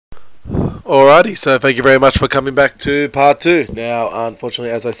Alrighty, so thank you very much for coming back to part 2. Now,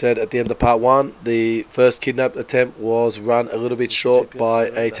 unfortunately, as I said at the end of part 1, the first kidnap attempt was run a little bit short by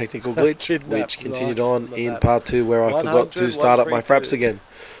a technical glitch, which continued on in part 2 where I forgot to start up my Fraps again.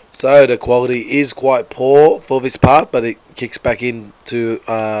 So the quality is quite poor for this part, but it kicks back into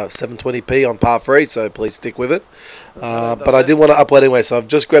 720p on part 3, so please stick with it. But I did want to upload anyway, so I've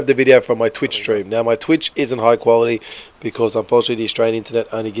just grabbed the video from my Twitch stream. Now my Twitch isn't high quality because unfortunately the Australian internet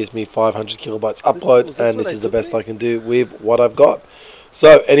only gives me 500 kilobytes upload, and this is the best I can do with what I've got.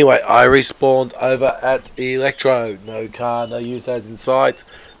 So anyway, I respawned over at Electro. No car, no users in sight.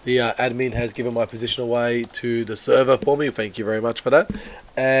 The admin has given my position away to the server for me. Thank you very much for that.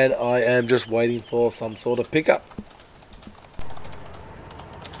 And I am just waiting for some sort of pickup.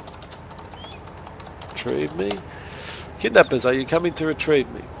 Retrieve me. Kidnappers, are you coming to retrieve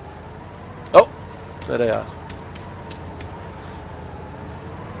me? Oh, there they are.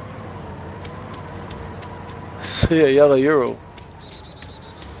 See a yellow Euro.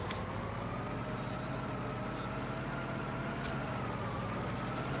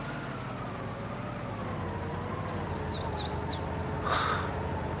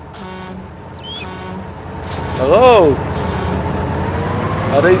 Hello!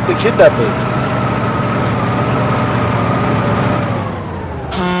 Are these the kidnappers?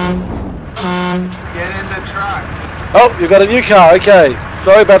 Get in the truck. Oh, you got a new car, okay.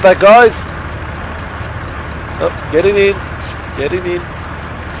 Sorry about that, guys. Oh, getting in. Getting in.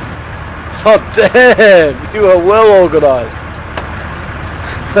 Oh, damn! You are well organised.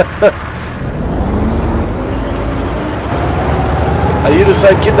 Are you the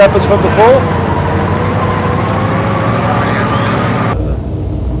same kidnappers from before?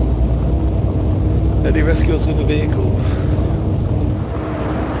 Any rescuers with a vehicle?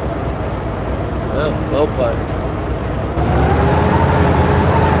 Oh, well played.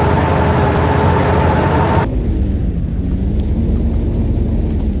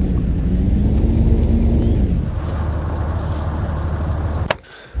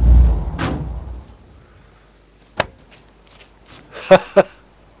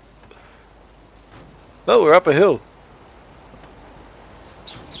 Oh, we're up a hill.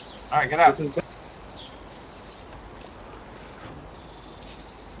 Alright, get out.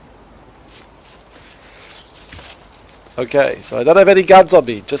 Okay, so I don't have any guns on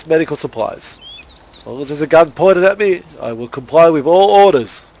me, just medical supplies. As long as there's a gun pointed at me, I will comply with all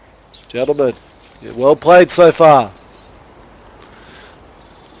orders. Gentlemen, you're well played so far.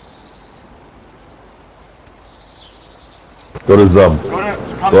 Go to Zub.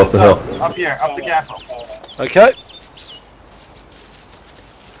 Come Go up the hill. Up here, up the castle. Okay.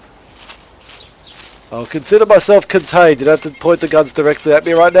 I'll consider myself contained. You don't have to point the guns directly at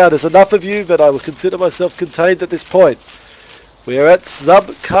me right now. There's enough of you, but I will consider myself contained at this point. We are at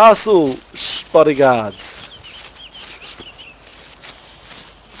Zub Castle, bodyguards.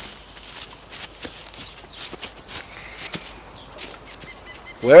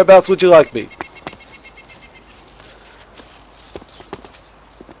 Whereabouts would you like me?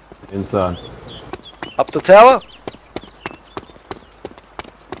 Inside. Up the tower?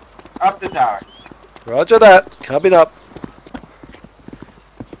 Up the tower. Roger that. Coming up.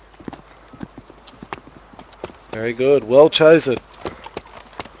 Very good. Well chosen.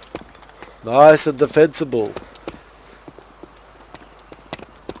 Nice and defensible.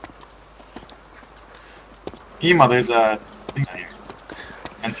 Ema, there's a thing down here.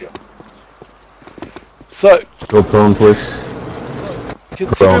 Enfield. So, Go prone, please.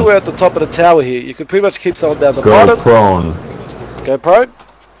 considering Prone. we're at the top of the tower here, you could pretty much keep someone down the Go bottom. prone. Go prone?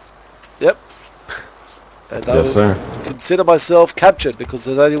 Yep. And I Yes, will sir. consider myself captured because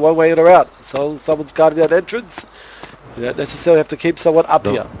there's only one way in or out. So someone's guarding that entrance. You don't necessarily have to keep someone up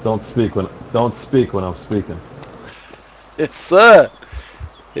here. Don't speak when I'm speaking. Yes, sir.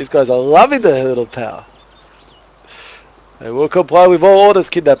 These guys are loving the hurdle power. They will comply with all orders,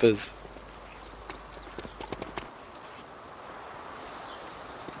 kidnappers.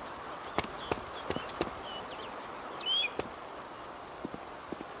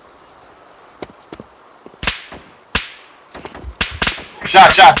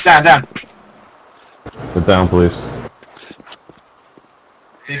 Shots, down. Get down, please.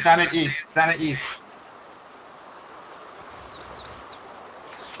 They sounded east,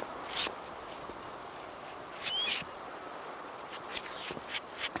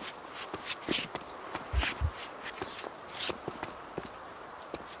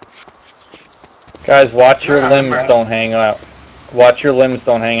 Guys, watch your limbs don't hang out. Watch your limbs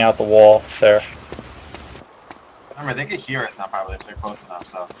don't hang out the wall there. Remember, they could hear us now probably if they're close enough,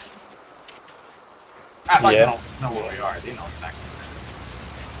 so. That's like Yeah. they don't know where we are. They know exactly.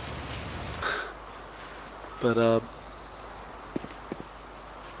 But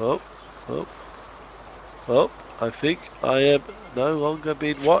oh, I think I am no longer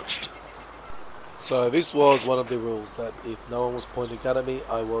being watched. So this was one of the rules, that if no one was pointing a gun at me,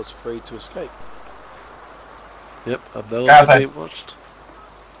 I was free to escape. Yep, I'm no longer being watched.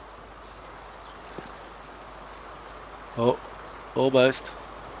 Oh, almost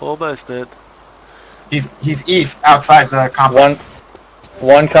then. He's east, outside the compound.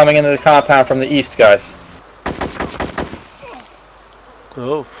 One coming into the compound from the east, guys.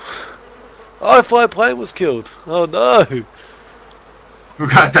 Oh, I fly plane was killed. Oh no! Who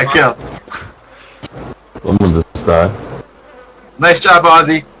got that kill? Someone just died. Nice job,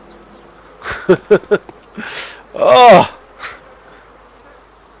 Ozzy. Oh!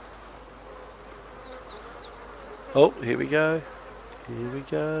 Oh, here we go. Here we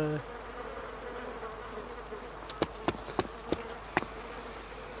go.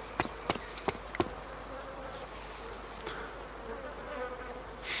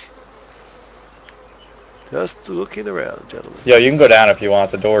 Just looking around, gentlemen. Yo, you can go down if you want.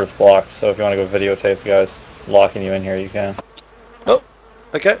 The door is blocked, so if you want to go videotape the guys locking you in here, you can. Oh,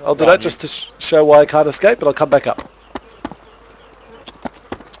 okay. I'll do that just to show why I can't escape, but I'll come back up.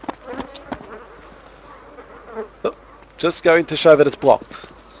 Oh, just going to show that it's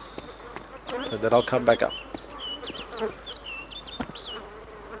blocked. And then I'll come back up.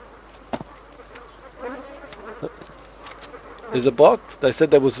 Is it blocked? They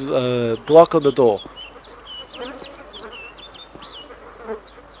said there was a block on the door.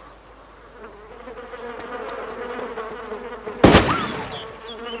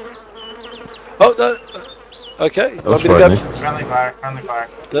 Oh no! Okay, That was want me to go? frightening. Friendly fire, friendly fire.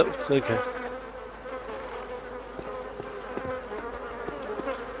 Yep, okay.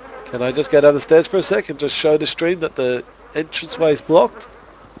 Can I just go down the stairs for a sec and just show the stream that the entranceway is blocked?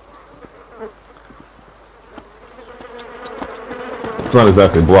 It's not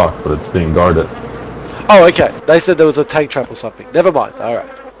exactly blocked, but it's being guarded. Oh, okay. They said there was a tank trap or something. Never mind. All right.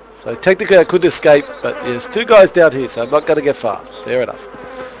 So technically I could escape, but there's two guys down here, so I'm not going to get far. Fair enough.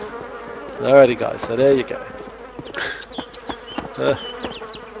 Alrighty, guys. So there you go.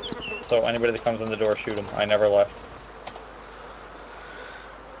 So anybody that comes in the door, shoot them. I never left.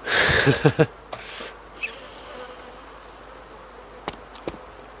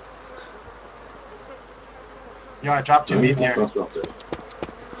 Yo, I dropped 2 beats here.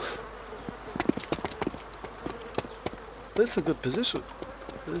 That's a good position.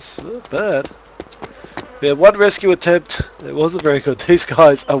 It's not bad. We had one rescue attempt. It wasn't very good. These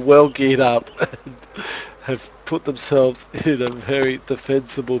guys are well geared up and have put themselves in a very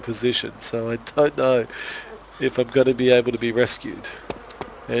defensible position. So I don't know if I'm going to be able to be rescued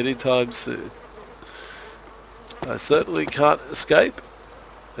anytime soon. I certainly can't escape.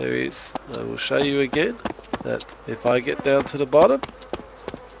 There is. I will show you again that if I get down to the bottom,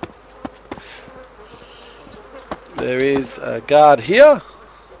 there is a guard here.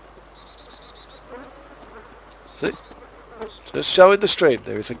 See? Just showing the stream.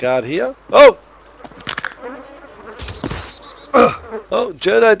 There is a guard here. Oh! Oh,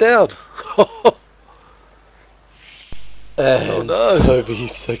 Journo down. And no. so the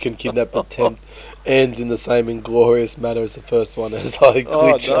second kidnap attempt ends in the same inglorious manner as the first one, as I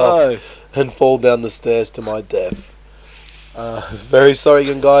glitch off and fall down the stairs to my death. Very sorry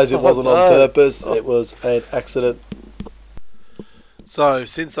again, guys. It wasn't on purpose. It was an accident. So,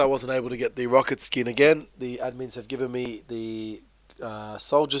 since I wasn't able to get the rocket skin again, the admins have given me the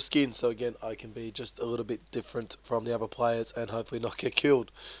soldier skin, so again I can be just a little bit different from the other players and hopefully not get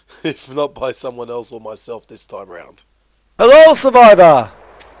killed, if not by someone else or myself this time around. Hello, Survivor!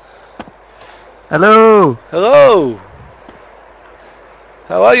 Hello! Hello!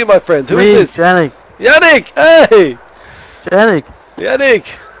 How are you, my friend? Who is this? Yannick! Yannick! Hey! Yannick! Yannick!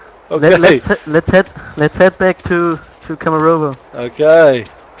 Okay. Let's head back to Kamarovo. Okay.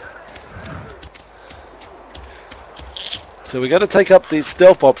 So we're going to take up the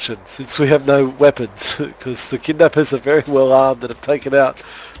stealth option since we have no weapons, because the kidnappers are very well armed and have taken out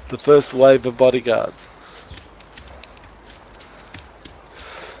the first wave of bodyguards.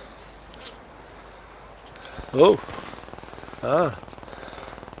 Oh. Ah.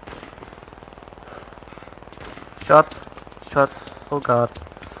 Shots. Oh god.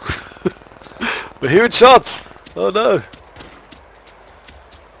 We're hearing shots! Oh no!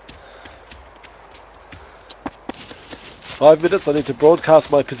 5 minutes, I need to broadcast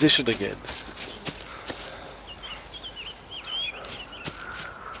my position again.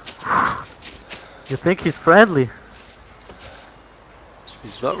 You think he's friendly?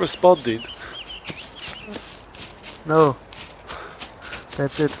 He's not responding. No.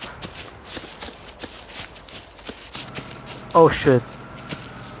 That's it. Oh shit.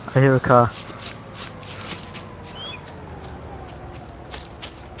 I hear a car.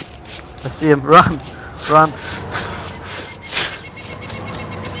 I see him. Run! Run!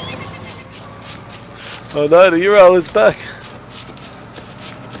 Oh no, the Euro is back.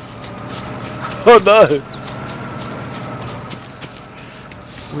 Oh no!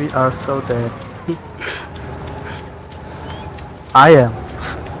 We are so dead. I am.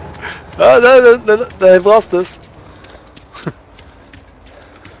 Oh no, they've lost us.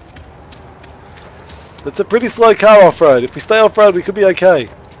 It's a pretty slow car off-road. If we stay off-road, we could be okay.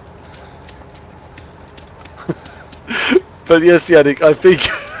 But yes, Yannick, I think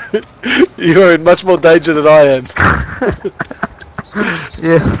you are in much more danger than I am.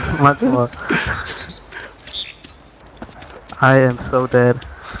 Yes, much more. I am so dead.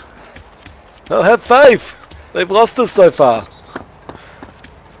 Oh, have faith! They've lost us so far.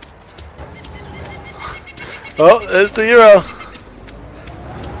 Oh, there's the Euro.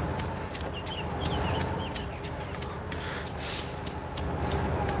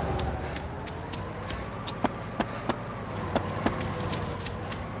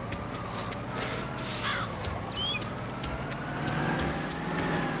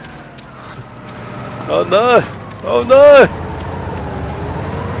 Oh no! Oh no!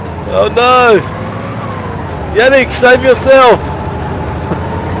 Oh no! Yannick, save yourself!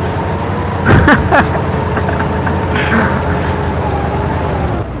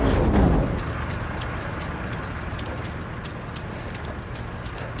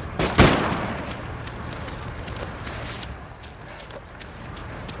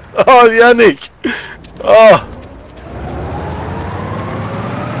 Oh, Yannick! Oh!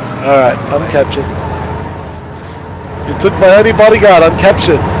 Alright, I'm captured. You took my only bodyguard, I'm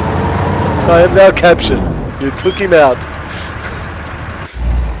captured. I am now captured. You took him out.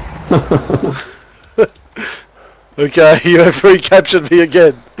 Okay, you have recaptured me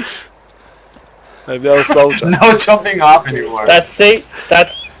again. I'm now a soldier. No jumping off anymore. That's the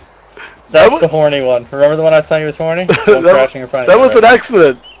horny one. Remember the one I was telling you was horny? Crashing in front of That you, was right? an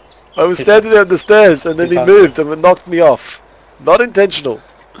accident. I was standing there on the stairs and then he moved and knocked me off. Not intentional.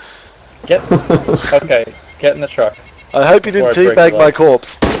 Okay, get in the truck. I hope you didn't Before I break teabag your my leg.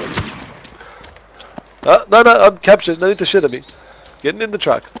 corpse. No, I'm captured. No need to shit at me. Getting in the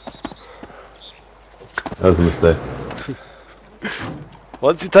truck. That was a mistake.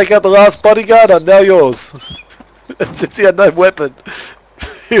 Once you take out the last bodyguard, I'm now yours. And since he had no weapon,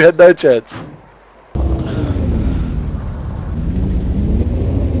 you had no chance.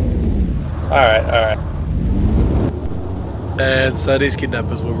 Alright. And so these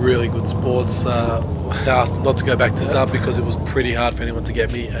kidnappers were really good sports. I asked them not to go back to Zub because it was pretty hard for anyone to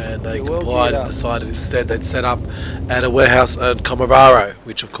get me, and they complied and decided instead they'd set up at a warehouse at Comoraro,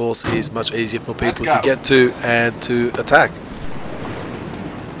 which of course is much easier for people to get to and to attack.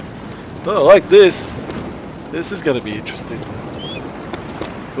 Oh, I like this. This is going to be interesting.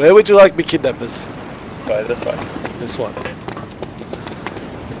 Where would you like me, kidnappers? This way. This one.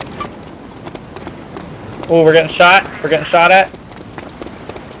 Oh, we're getting shot. We're getting shot at.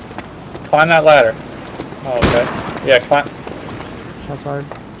 Climb that ladder. Oh, okay. Yeah, climb. That's hard.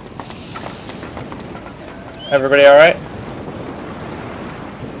 Everybody alright?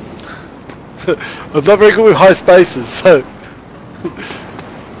 I'm not very good with high spaces, so...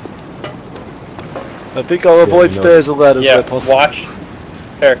 I think I'll avoid stairs and ladders where possible. Watch.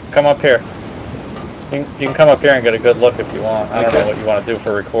 Here, come up here. You can come up here and get a good look if you want. I don't know what you want to do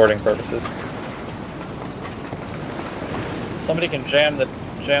for recording purposes. Somebody can jam the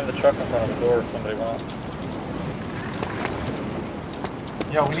truck in front of the door if somebody wants.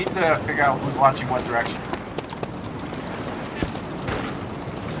 Yeah, we need to figure out who's watching what direction.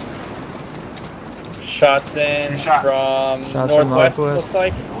 Shots in from northwest, looks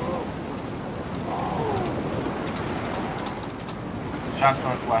like. Shots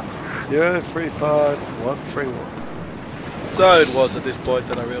northwest. 035-131. So it was at this point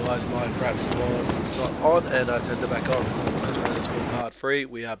that I realised my Fraps was not on, and I turned it back on. So join us for part 3.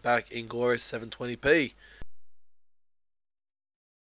 We are back in glorious 720p.